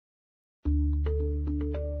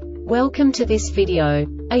Welcome to this video.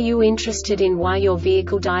 Are you interested in why your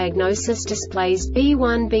vehicle diagnosis displays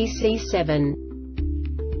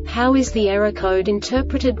B1BC7? How is the error code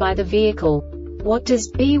interpreted by the vehicle? What does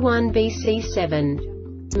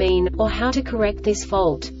B1BC7 mean, or how to correct this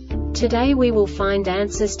fault? Today we will find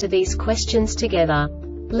answers to these questions together.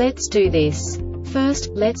 Let's do this. First,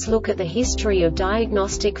 let's look at the history of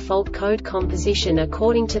diagnostic fault code composition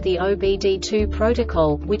according to the OBD2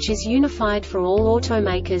 protocol, which is unified for all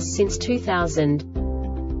automakers since 2000.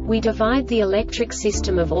 We divide the electric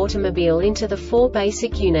system of automobile into the four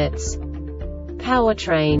basic units: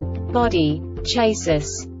 powertrain, body,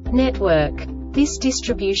 chassis, network. This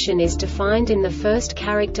distribution is defined in the first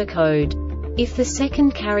character code. If the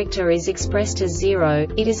second character is expressed as 0,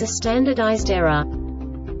 it is a standardized error.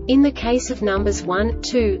 In the case of numbers 1,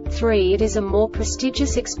 2, 3, it is a more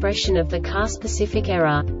prestigious expression of the car-specific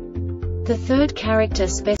error. The third character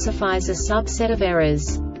specifies a subset of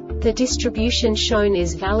errors. The distribution shown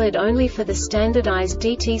is valid only for the standardized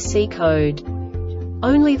DTC code.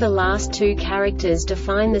 Only the last two characters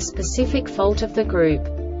define the specific fault of the group.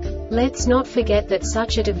 Let's not forget that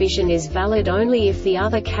such a division is valid only if the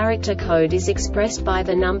other character code is expressed by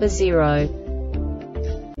the number 0.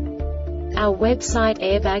 Our website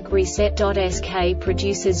airbagreset.sk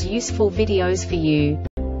produces useful videos for you.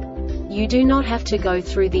 You do not have to go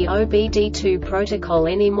through the OBD2 protocol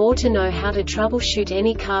anymore to know how to troubleshoot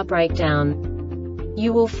any car breakdown.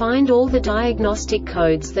 You will find all the diagnostic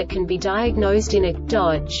codes that can be diagnosed in a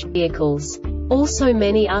Dodge vehicles. Also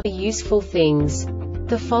many other useful things.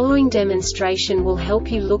 The following demonstration will help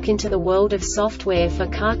you look into the world of software for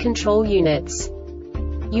car control units.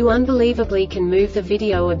 You unbelievably can move the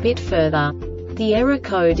video a bit further. The error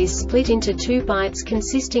code is split into 2 bytes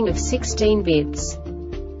consisting of 16 bits.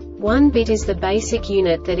 1 bit is the basic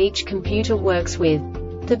unit that each computer works with.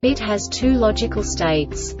 The bit has 2 logical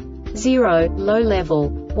states: 0, low level,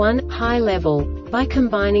 1, high level. By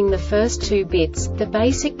combining the first 2 bits, the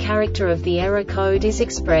basic character of the error code is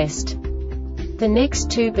expressed. The next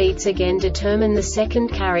 2 beats again determine the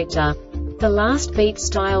second character. The last beat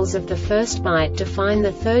styles of the first byte define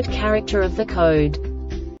the third character of the code.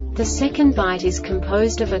 The second byte is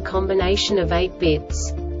composed of a combination of 8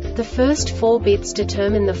 bits. The first 4 bits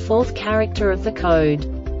determine the fourth character of the code.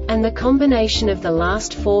 And the combination of the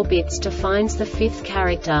last 4 bits defines the fifth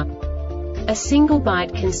character. A single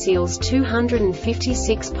byte conceals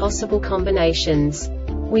 256 possible combinations.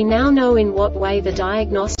 We now know in what way the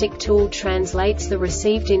diagnostic tool translates the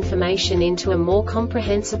received information into a more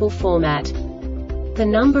comprehensible format. The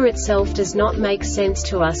number itself does not make sense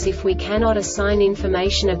to us if we cannot assign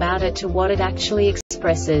information about it to what it actually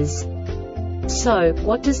expresses. So,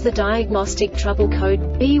 what does the Diagnostic Trouble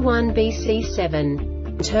Code B1BC7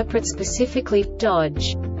 interpret specifically for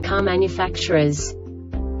Dodge car manufacturers?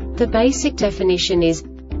 The basic definition is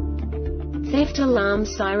theft alarm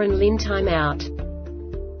siren LIN timeout.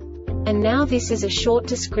 And now this is a short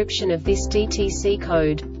description of this DTC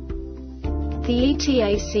code. The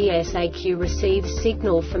ETACS-ECU receives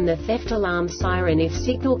signal from the theft alarm siren. If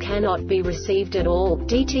signal cannot be received at all,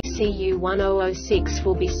 DTC U1006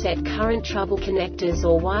 will be set current trouble connectors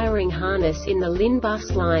or wiring harness in the LIN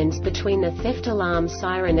bus lines between the theft alarm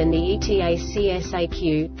siren and the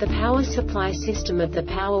ETACS-ECU, the power supply system of the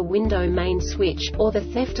power window main switch, or the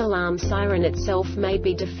theft alarm siren itself may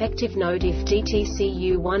be defective.NOTE. If DTC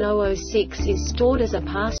U1006 is stored as a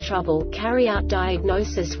past trouble, carry out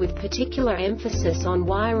diagnosis with particular emphasis on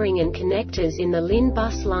wiring and connectors in the LIN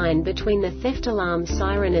bus line between the theft alarm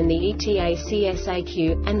siren and the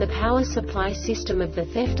ETACS-ECU, and the power supply system of the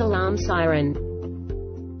theft alarm siren.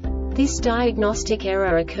 This diagnostic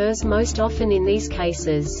error occurs most often in these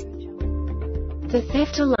cases. The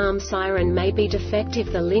theft alarm siren may be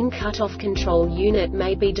defective, the LIN cutoff control unit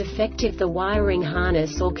may be defective, the wiring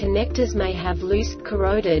harness or connectors may have loose,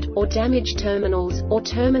 corroded, or damaged terminals, or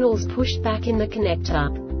terminals pushed back in the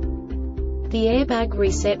connector. The Airbag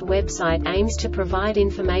Reset website aims to provide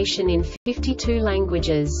information in 52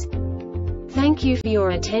 languages. Thank you for your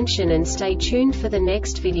attention and stay tuned for the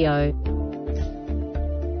next video.